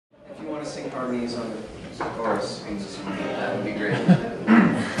sing harmonies on the chorus in this one. That would be great.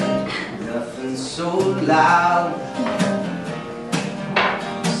 Nothing so loud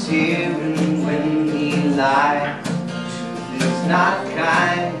as hearing when we lie. Truth is not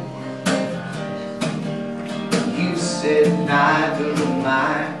kind. You said neither am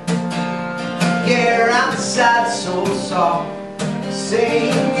I. Yeah, outside so soft,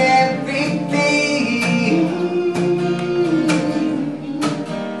 saying everything.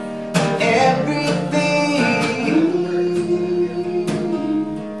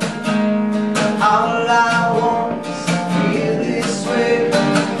 All I want is to feel this way,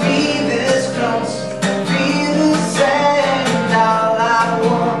 be this close, be the same. All I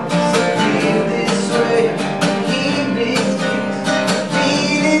want is to feel this way, keep these things, be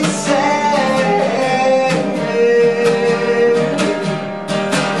the same.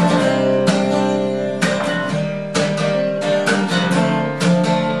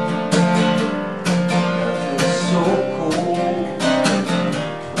 Nothing's so cold.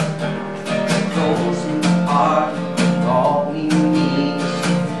 All we need is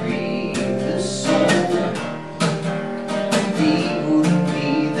to free the soul. We wouldn't be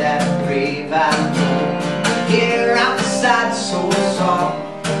that brave, I know. Here outside so